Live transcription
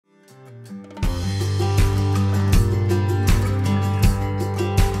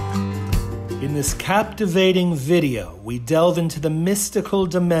In this captivating video, we delve into the mystical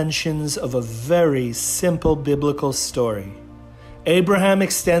dimensions of a very simple biblical story. Abraham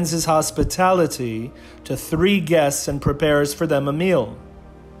extends his hospitality to 3 guests and prepares for them a meal.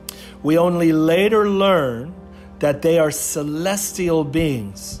 We only later learn that they are celestial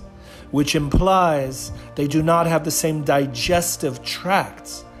beings, which implies they do not have the same digestive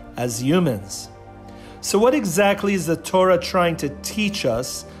tracts as humans. So what exactly is the Torah trying to teach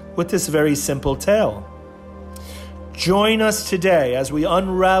us with this very simple tale? Join us today as we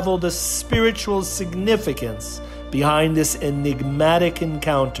unravel the spiritual significance behind this enigmatic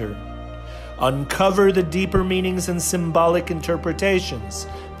encounter. Uncover the deeper meanings and symbolic interpretations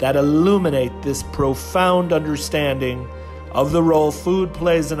that illuminate this profound understanding of the role food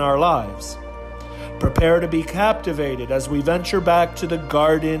plays in our lives. Prepare to be captivated as we venture back to the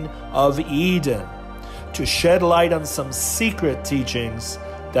Garden of Eden to shed light on some secret teachings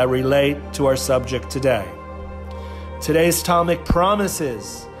that relate to our subject today. Today's Talmud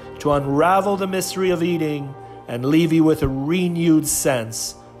promises to unravel the mystery of eating and leave you with a renewed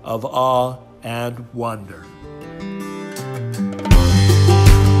sense of awe and wonder.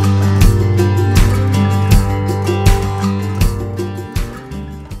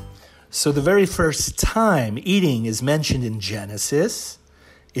 So the very first time eating is mentioned in Genesis,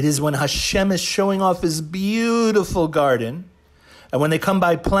 it is when Hashem is showing off his beautiful garden. And when they come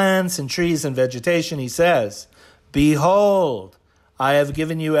by plants and trees and vegetation, he says, "Behold, I have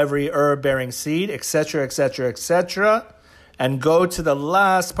given you every herb bearing seed," etc., etc., etc. And go to the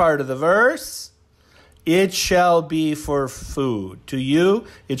last part of the verse. "It shall be for food." To you,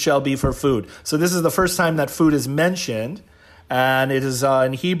 it shall be for food. So this is the first time that food is mentioned. And it is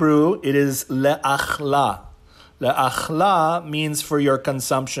in Hebrew, it is le'achla. Le'achla means for your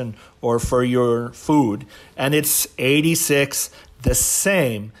consumption or for your food. And it's 86, the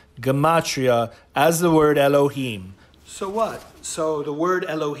same gematria as the word Elohim. So what? So the word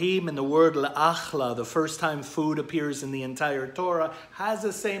Elohim and the word le'achla, the first time food appears in the entire Torah, has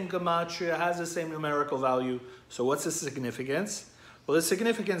the same gematria, has the same numerical value. So what's the significance? Well, the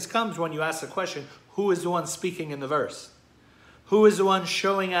significance comes when you ask the question, who is the one speaking in the verse? Who is the one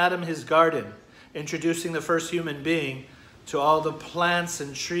showing Adam his garden, introducing the first human being to all the plants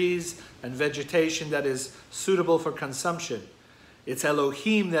and trees and vegetation that is suitable for consumption? It's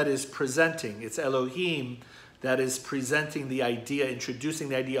Elohim that is presenting. It's Elohim that is presenting the idea, introducing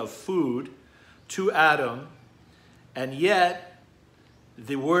the idea of food to Adam. And yet,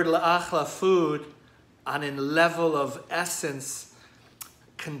 the word la'achla, food, on a level of essence,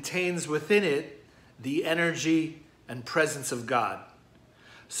 contains within it the energy and presence of God.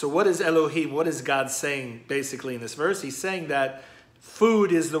 So what is Elohim? What is God saying basically in this verse? He's saying that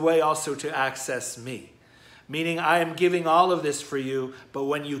food is the way also to access me. Meaning I am giving all of this for you, but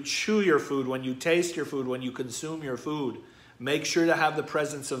when you chew your food, when you taste your food, when you consume your food, make sure to have the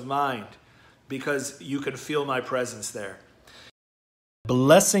presence of mind because you can feel my presence there.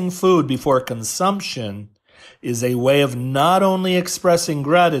 Blessing food before consumption is a way of not only expressing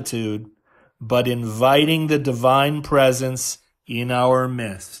gratitude, but inviting the divine presence in our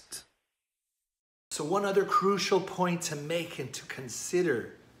midst. So one other crucial point to make and to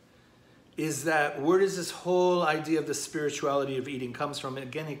consider is that where does this whole idea of the spirituality of eating comes from? And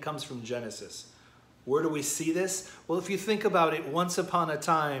again, it comes from Genesis. Where do we see this? Well, if you think about it, once upon a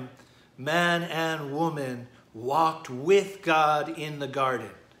time, man and woman walked with God in the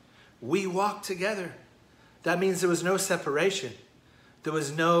garden. We walked together. That means there was no separation. There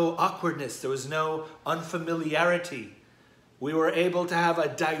was no awkwardness. There was no unfamiliarity. We were able to have a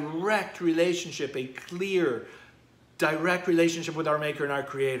direct relationship, a clear, direct relationship with our Maker and our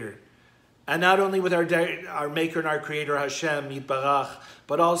Creator. And not only with our Maker and our Creator, Hashem, Yitbarach,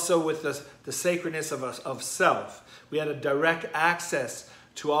 but also with the sacredness of self. We had a direct access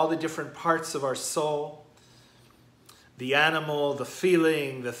to all the different parts of our soul. The animal, the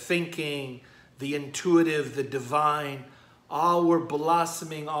feeling, the thinking, the intuitive, the divine. All were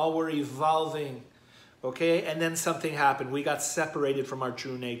blossoming, all were evolving. Okay? And then something happened. We got separated from our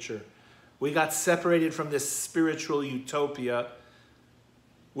true nature. We got separated from this spiritual utopia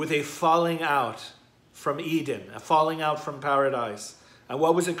with a falling out from Eden, a falling out from paradise. And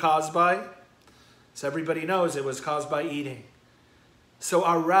what was it caused by? So everybody knows it was caused by eating. So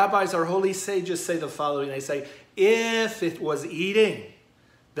our rabbis, our holy sages say the following. They say, if it was eating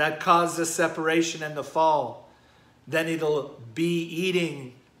that caused the separation and the fall, then it'll be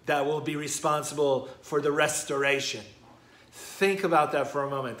eating that will be responsible for the restoration. Think about that for a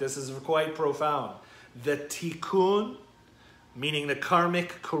moment. This is quite profound. The tikkun, meaning the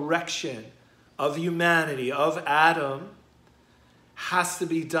karmic correction of humanity, of Adam, has to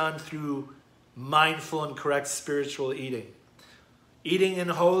be done through mindful and correct spiritual eating. Eating in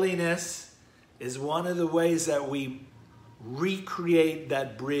holiness is one of the ways that we recreate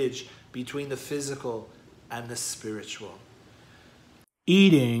that bridge between the physical and the spiritual.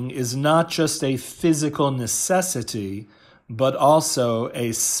 Eating is not just a physical necessity, but also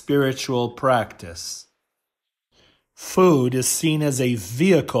a spiritual practice. Food is seen as a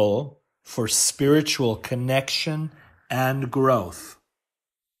vehicle for spiritual connection and growth.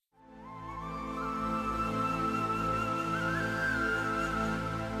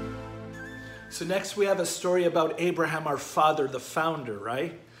 So next we have a story about Abraham, our father, the founder,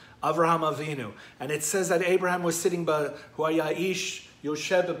 right? Avraham Avinu. And it says that Abraham was sitting by Yoshev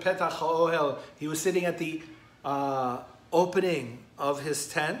Petach HaOhel. He was sitting at the opening of his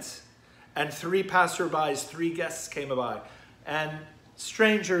tent, and three passerbys, three guests came by. And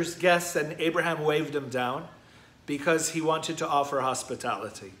strangers, guests, and Abraham waved them down because he wanted to offer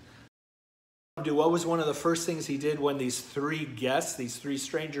hospitality. What was one of the first things he did when these three guests, these three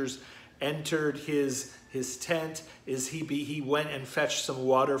strangers, entered his tent? Is he went and fetched some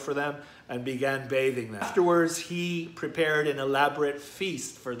water for them and began bathing them. Afterwards, he prepared an elaborate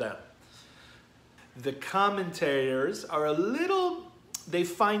feast for them. The commentators are they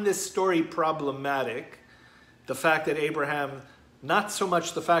find this story problematic. The fact that Abraham, not so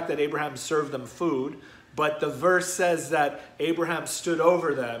much the fact that Abraham served them food, but the verse says that Abraham stood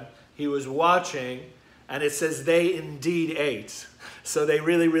over them, he was watching, and it says they indeed ate. So they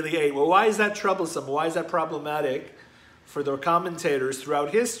really, really ate. Well, why is that troublesome? Why is that problematic for the commentators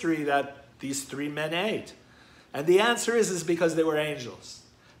throughout history that these three men ate? And the answer is because they were angels.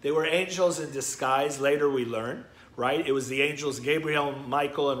 They were angels in disguise, later we learn, right? It was the angels Gabriel,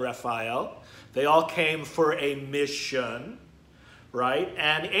 Michael, and Raphael. They all came for a mission, right?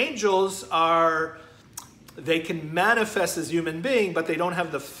 And angels they can manifest as human beings, but they don't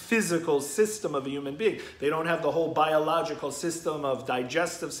have the physical system of a human being. They don't have the whole biological system of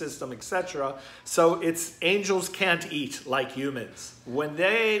digestive system, etc. So angels can't eat like humans. When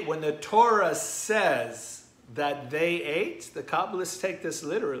the Torah says that they ate, the Kabbalists take this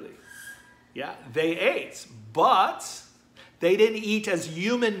literally. Yeah, they ate, but they didn't eat as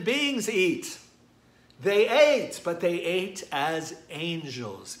human beings eat. They ate, but they ate as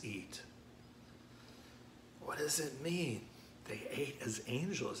angels eat. What does it mean? They ate as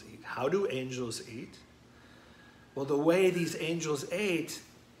angels eat. How do angels eat? Well, the way these angels ate,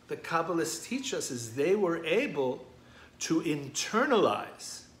 the Kabbalists teach us, is they were able to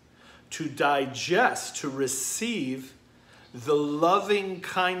internalize, to digest, to receive the loving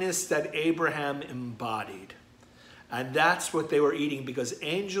kindness that Abraham embodied. And that's what they were eating, because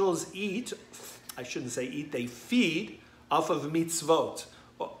angels eat, I shouldn't say eat, they feed off of mitzvot,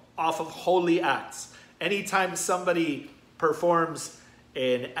 off of holy acts. Anytime somebody performs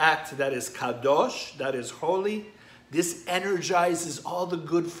an act that is kadosh, that is holy, this energizes all the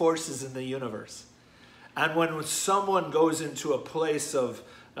good forces in the universe. And when someone goes into a place of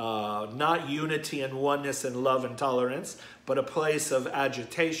not unity and oneness and love and tolerance, but a place of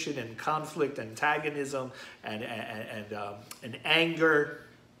agitation and conflict, antagonism and anger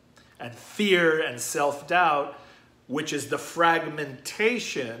and fear and self-doubt, which is the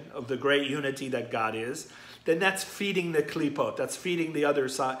fragmentation of the great unity that God is, then that's feeding the klipot, that's feeding the other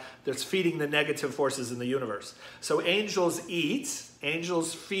side, that's feeding the negative forces in the universe. So angels eat,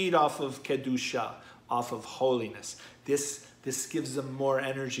 angels feed off of kedusha, off of holiness. This gives them more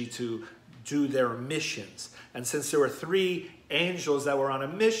energy to do their missions. And since there were three angels that were on a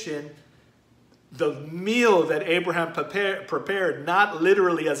mission, the meal that Abraham prepared, not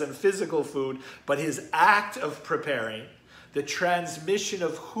literally as in physical food, but his act of preparing, the transmission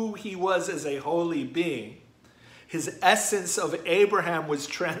of who he was as a holy being, his essence of Abraham was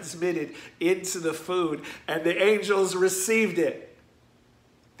transmitted into the food, and the angels received it.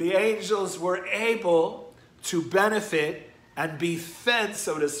 The angels were able to benefit and be fed,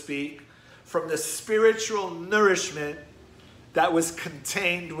 so to speak, from the spiritual nourishment that was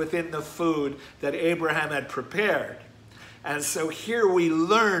contained within the food that Abraham had prepared. And so here we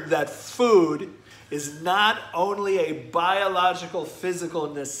learn that food is not only a biological,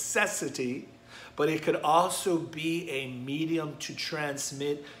 physical necessity, but it could also be a medium to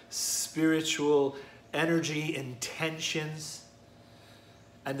transmit spiritual energy, intentions,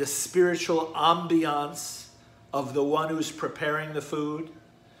 and the spiritual ambiance of the one who's preparing the food.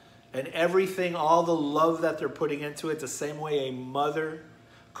 And everything, all the love that they're putting into it, the same way a mother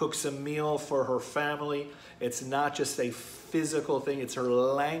cooks a meal for her family. It's not just a physical thing, it's her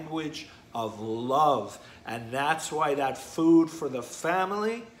language of love. And that's why that food for the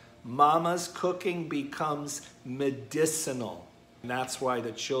family, mama's cooking, becomes medicinal. And that's why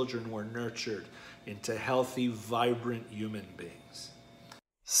the children were nurtured into healthy, vibrant human beings.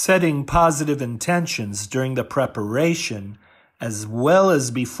 Setting positive intentions during the preparation, as well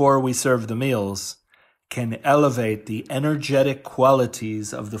as before we serve the meals, can elevate the energetic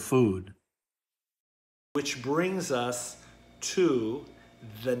qualities of the food. Which brings us to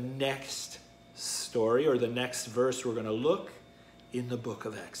the next story, or the next verse we're going to look in the book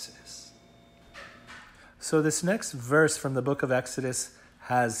of Exodus. So this next verse from the book of Exodus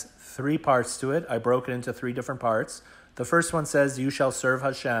has 3 parts to it. I broke it into 3 different parts. The first one says, you shall serve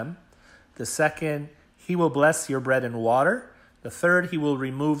Hashem. The second, he will bless your bread and water. The third, he will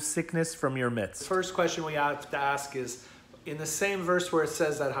remove sickness from your midst. The first question we have to ask is, in the same verse where it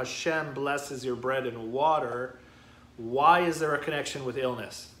says that Hashem blesses your bread and water, why is there a connection with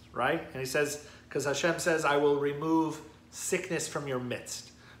illness, right? And he says, because Hashem says, I will remove sickness from your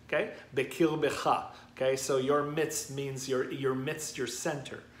midst, okay? Bekir becha, okay? So your midst means your midst, your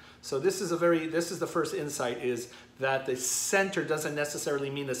center. So this is the first insight, is that the center doesn't necessarily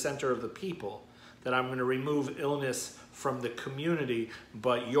mean the center of the people, that I'm going to remove illness from the community,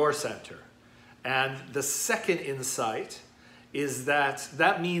 but your center. And the second insight is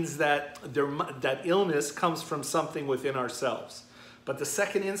that means that that illness comes from something within ourselves. But the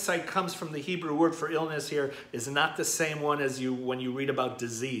second insight comes from the Hebrew word for illness here is not the same one as when you read about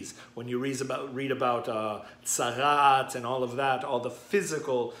disease, when you read about tzarat and all of that, all the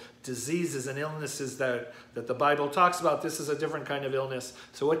physical diseases and illnesses that the Bible talks about. This is a different kind of illness.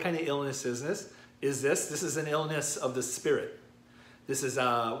 So what kind of illness is this? This is an illness of the spirit. This is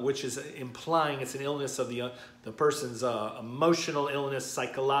which is implying it's an illness of the person's emotional illness,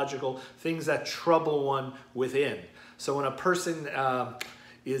 psychological, things that trouble one within. So when a person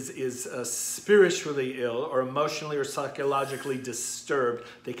is spiritually ill or emotionally or psychologically disturbed,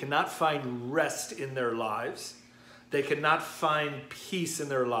 they cannot find rest in their lives. They cannot find peace in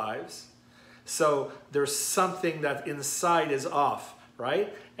their lives. So there's something that inside is off,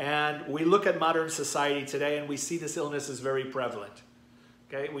 right? And we look at modern society today and we see this illness is very prevalent.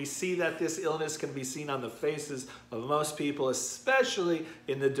 Okay? We see that this illness can be seen on the faces of most people, especially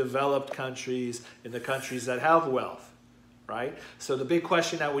in the developed countries, in the countries that have wealth. Right? So the big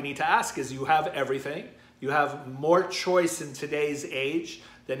question that we need to ask is, you have everything. You have more choice in today's age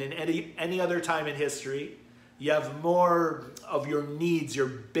than in any other time in history. You have more of your needs, your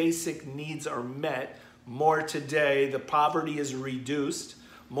basic needs are met more today. The poverty is reduced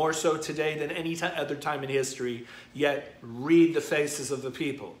more so today than any other time in history. Yet read the faces of the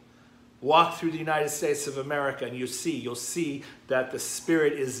people. Walk through the United States of America and you'll see that the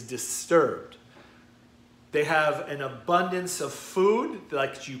spirit is disturbed. They have an abundance of food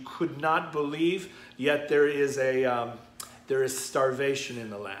like you could not believe, yet there is starvation in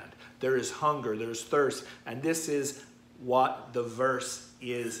the land. There is hunger, there's thirst, and this is what the verse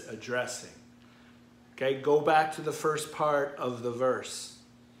is addressing. Okay, go back to the first part of the verse.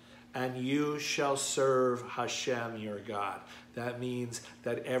 And you shall serve Hashem, your God. That means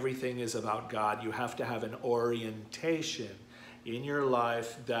that everything is about God. You have to have an orientation in your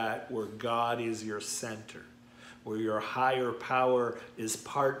life where God is your center, where your higher power is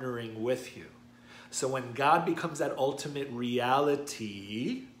partnering with you. So when God becomes that ultimate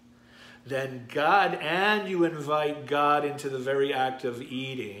reality, then you invite God into the very act of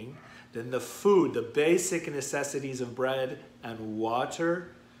eating, then the food, the basic necessities of bread and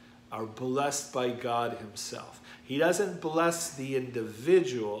water are blessed by God himself. He doesn't bless the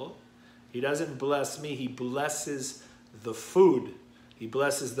individual. He doesn't bless me. He blesses the food. He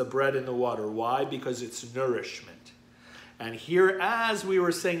blesses the bread and the water. Why? Because it's nourishment. And here, as we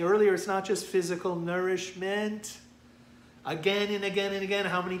were saying earlier, it's not just physical nourishment. Again and again and again,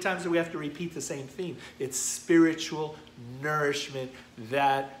 how many times do we have to repeat the same theme? It's spiritual nourishment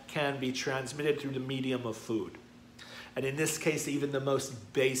that can be transmitted through the medium of food. And in this case, even the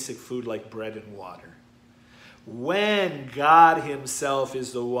most basic food like bread and water. When God himself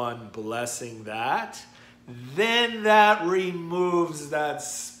is the one blessing that, then that removes that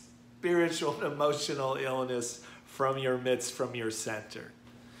spiritual and emotional illness from your midst, from your center.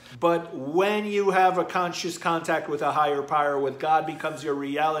 But when you have a conscious contact with a higher power, with God becomes your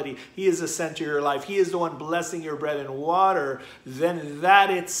reality, he is the center of your life, he is the one blessing your bread and water, then that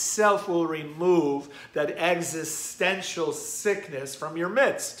itself will remove that existential sickness from your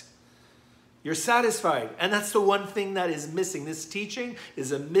midst. You're satisfied. And that's the one thing that is missing. This teaching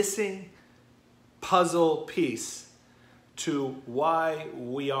is a missing puzzle piece to why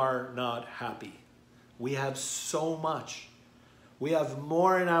we are not happy. We have so much. We have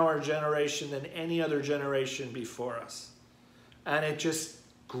more in our generation than any other generation before us. And it just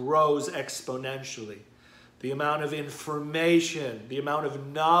grows exponentially. the amount of information, the amount of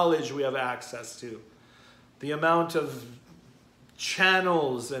knowledge we have access to, the amount of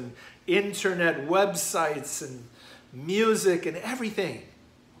channels and internet websites and music and everything,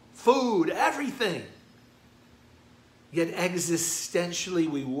 food, everything. Yet existentially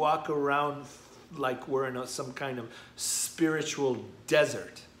we walk around like we're in some kind of spiritual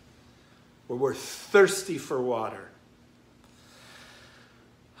desert where we're thirsty for water.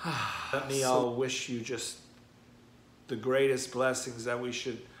 Let me all wish you just the greatest blessings, that we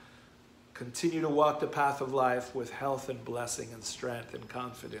should continue to walk the path of life with health and blessing and strength and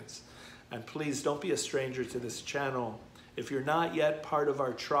confidence. And please don't be a stranger to this channel. If you're not yet part of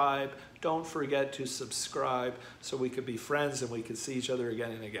our tribe, don't forget to subscribe so we could be friends and we could see each other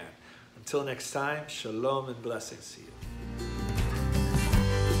again and again. Until next time, shalom and blessings to you.